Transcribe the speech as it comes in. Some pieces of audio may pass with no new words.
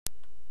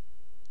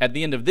At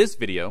the end of this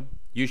video,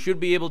 you should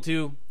be able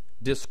to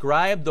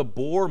describe the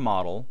Bohr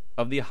model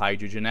of the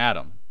hydrogen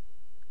atom.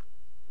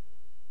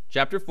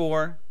 Chapter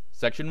 4,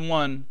 Section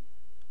 1,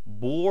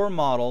 Bohr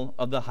model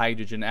of the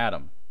hydrogen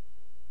atom.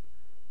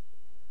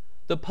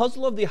 The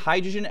puzzle of the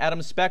hydrogen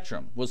atom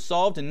spectrum was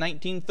solved in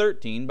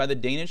 1913 by the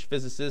Danish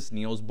physicist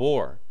Niels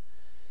Bohr.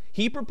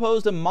 He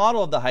proposed a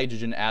model of the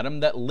hydrogen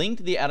atom that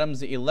linked the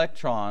atom's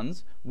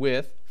electrons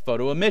with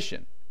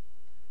photoemission.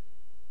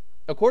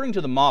 According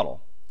to the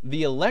model,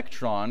 the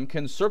electron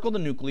can circle the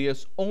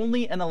nucleus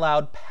only in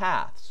allowed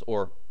paths,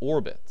 or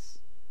orbits.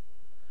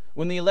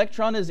 When the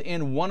electron is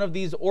in one of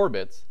these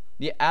orbits,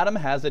 the atom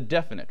has a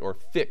definite or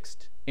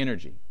fixed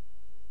energy.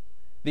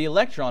 The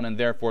electron, and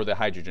therefore the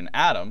hydrogen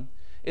atom,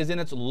 is in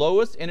its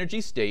lowest energy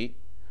state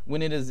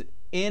when it is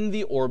in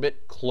the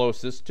orbit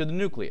closest to the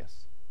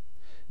nucleus.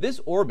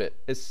 This orbit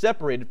is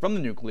separated from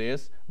the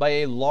nucleus by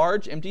a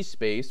large empty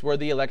space where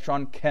the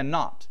electron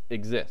cannot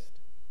exist.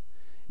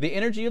 The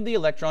energy of the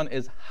electron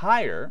is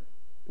higher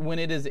when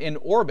it is in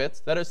orbits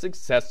that are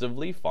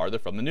successively farther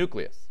from the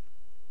nucleus.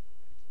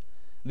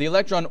 The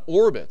electron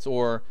orbits,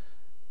 or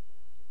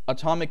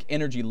atomic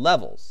energy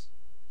levels,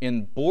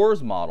 in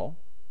Bohr's model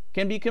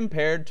can be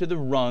compared to the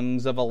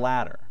rungs of a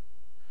ladder.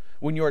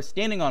 When you are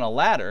standing on a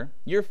ladder,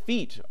 your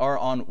feet are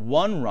on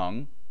one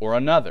rung or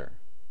another.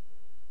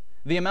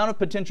 The amount of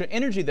potential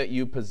energy that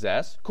you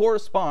possess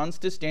corresponds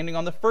to standing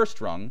on the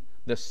first rung,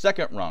 the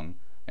second rung,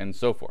 and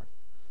so forth.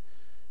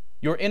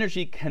 Your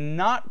energy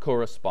cannot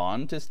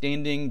correspond to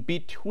standing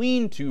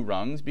between two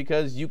rungs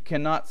because you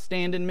cannot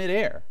stand in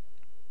midair.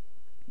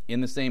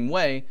 In the same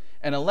way,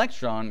 an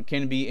electron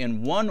can be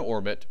in one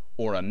orbit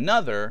or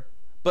another,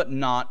 but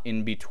not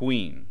in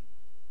between.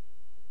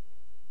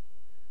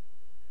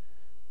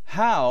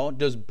 How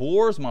does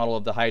Bohr's model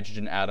of the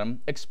hydrogen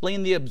atom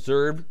explain the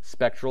observed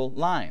spectral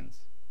lines?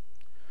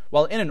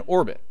 While in an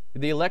orbit,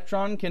 the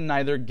electron can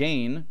neither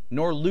gain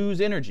nor lose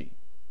energy.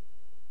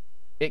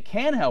 It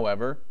can,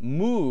 however,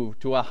 move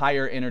to a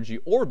higher energy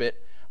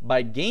orbit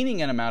by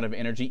gaining an amount of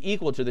energy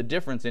equal to the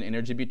difference in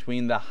energy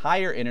between the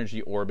higher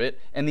energy orbit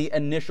and the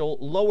initial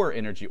lower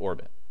energy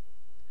orbit.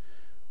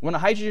 When a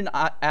hydrogen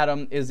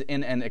atom is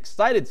in an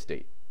excited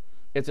state,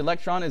 its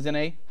electron is in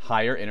a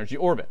higher energy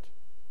orbit.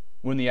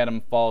 When the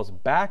atom falls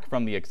back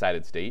from the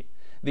excited state,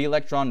 the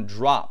electron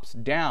drops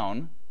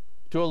down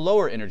to a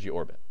lower energy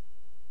orbit.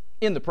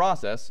 In the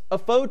process, a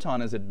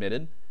photon is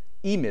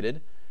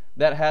emitted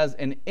that has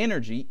an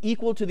energy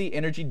equal to the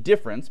energy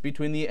difference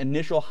between the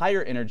initial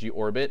higher energy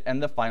orbit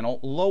and the final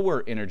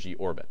lower energy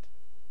orbit.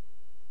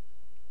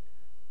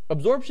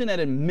 Absorption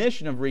and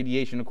emission of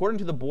radiation according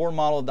to the Bohr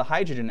model of the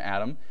hydrogen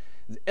atom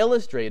is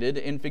illustrated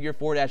in figure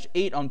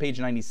 4-8 on page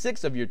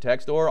 96 of your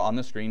text or on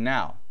the screen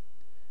now.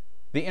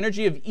 The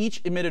energy of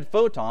each emitted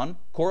photon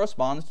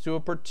corresponds to a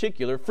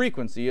particular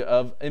frequency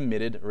of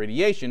emitted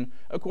radiation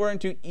according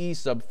to E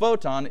sub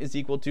photon is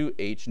equal to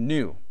h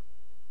nu.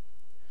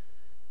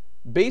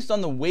 Based on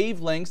the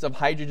wavelengths of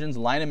hydrogen's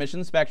line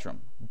emission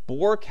spectrum,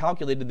 Bohr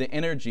calculated the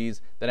energies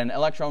that an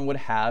electron would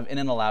have in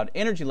an allowed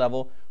energy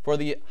level for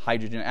the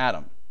hydrogen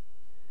atom.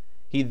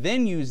 He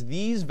then used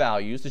these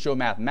values to show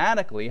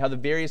mathematically how the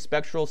various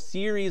spectral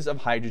series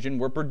of hydrogen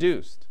were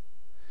produced.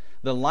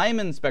 The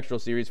Lyman spectral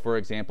series, for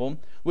example,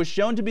 was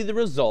shown to be the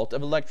result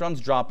of electrons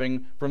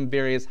dropping from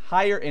various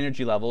higher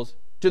energy levels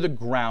to the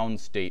ground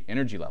state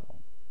energy level.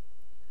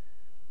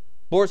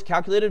 Bohr's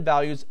calculated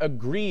values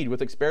agreed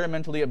with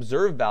experimentally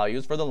observed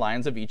values for the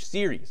lines of each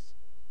series.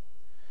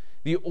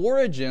 The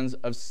origins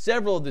of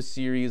several of the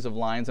series of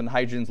lines in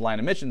hydrogen's line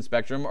emission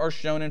spectrum are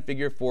shown in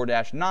figure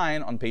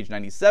 4-9 on page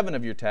 97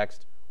 of your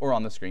text or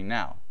on the screen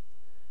now.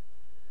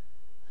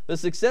 The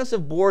success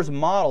of Bohr's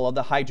model of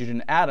the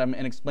hydrogen atom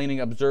in explaining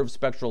observed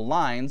spectral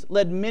lines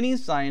led many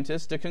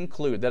scientists to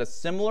conclude that a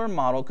similar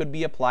model could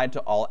be applied to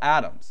all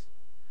atoms.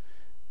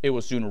 It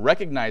was soon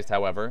recognized,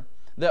 however,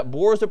 that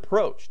Bohr's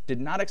approach did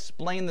not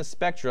explain the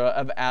spectra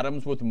of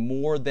atoms with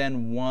more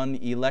than one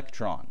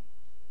electron,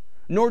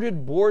 nor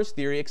did Bohr's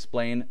theory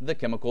explain the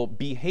chemical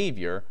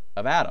behavior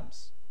of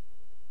atoms.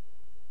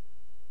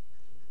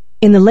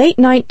 In the late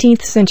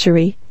 19th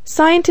century,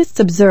 scientists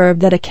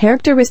observed that a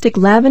characteristic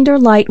lavender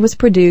light was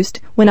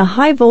produced when a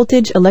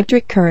high-voltage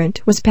electric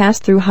current was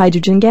passed through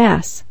hydrogen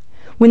gas.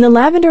 When the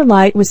lavender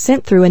light was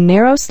sent through a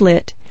narrow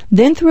slit,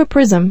 then through a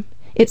prism,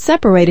 it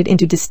separated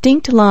into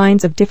distinct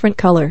lines of different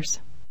colors.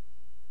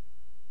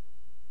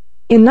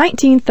 In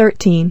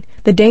 1913,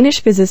 the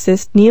Danish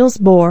physicist Niels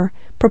Bohr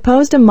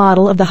proposed a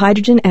model of the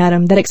hydrogen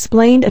atom that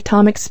explained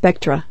atomic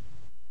spectra.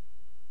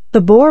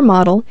 The Bohr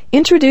model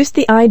introduced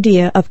the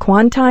idea of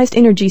quantized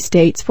energy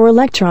states for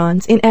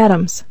electrons in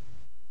atoms.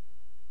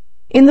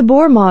 In the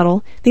Bohr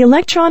model, the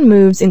electron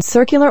moves in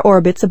circular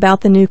orbits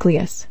about the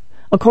nucleus.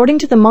 According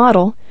to the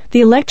model, the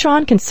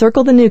electron can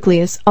circle the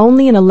nucleus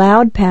only in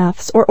allowed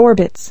paths or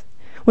orbits.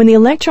 When the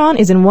electron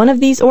is in one of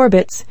these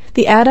orbits,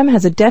 the atom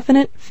has a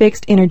definite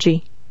fixed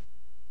energy.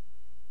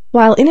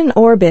 While in an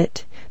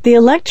orbit, the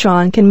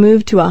electron can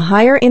move to a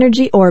higher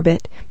energy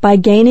orbit by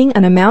gaining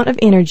an amount of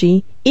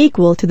energy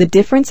equal to the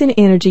difference in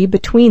energy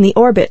between the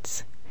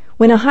orbits.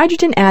 When a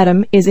hydrogen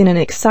atom is in an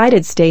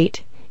excited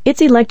state,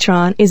 its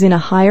electron is in a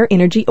higher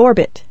energy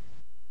orbit.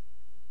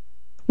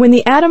 When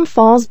the atom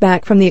falls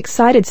back from the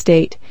excited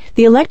state,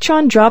 the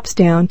electron drops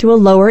down to a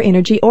lower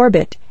energy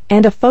orbit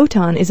and a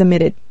photon is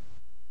emitted.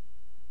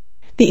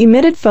 The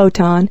emitted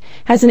photon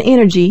has an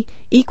energy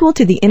equal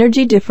to the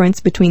energy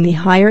difference between the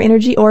higher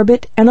energy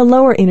orbit and the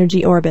lower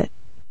energy orbit.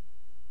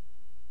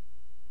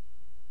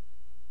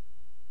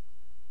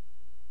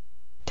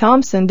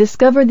 Thomson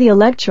discovered the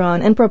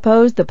electron and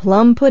proposed the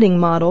plum pudding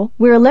model,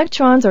 where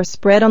electrons are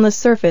spread on the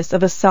surface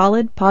of a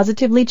solid,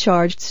 positively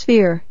charged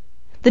sphere.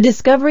 The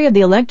discovery of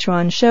the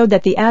electron showed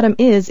that the atom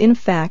is, in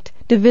fact,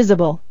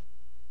 divisible.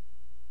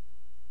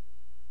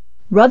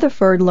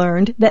 Rutherford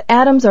learned that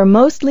atoms are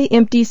mostly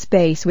empty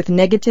space with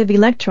negative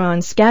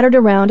electrons scattered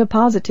around a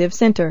positive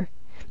center.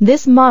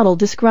 This model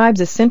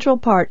describes a central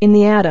part in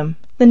the atom,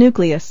 the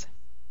nucleus.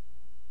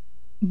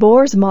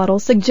 Bohr's model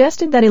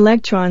suggested that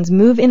electrons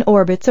move in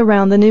orbits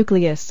around the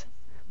nucleus.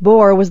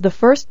 Bohr was the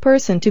first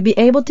person to be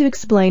able to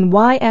explain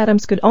why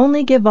atoms could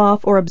only give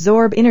off or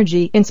absorb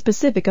energy in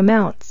specific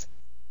amounts.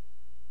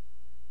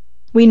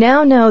 We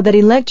now know that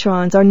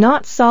electrons are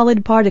not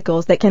solid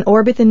particles that can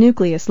orbit the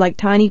nucleus like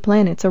tiny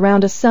planets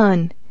around a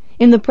sun.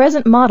 In the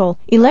present model,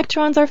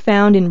 electrons are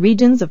found in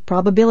regions of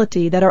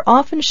probability that are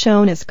often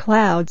shown as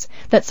clouds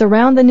that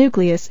surround the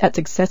nucleus at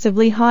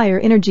successively higher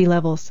energy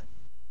levels.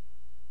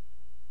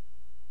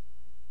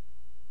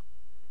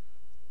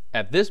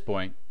 At this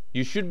point,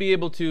 you should be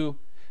able to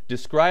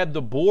describe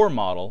the Bohr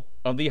model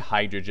of the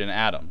hydrogen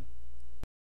atom.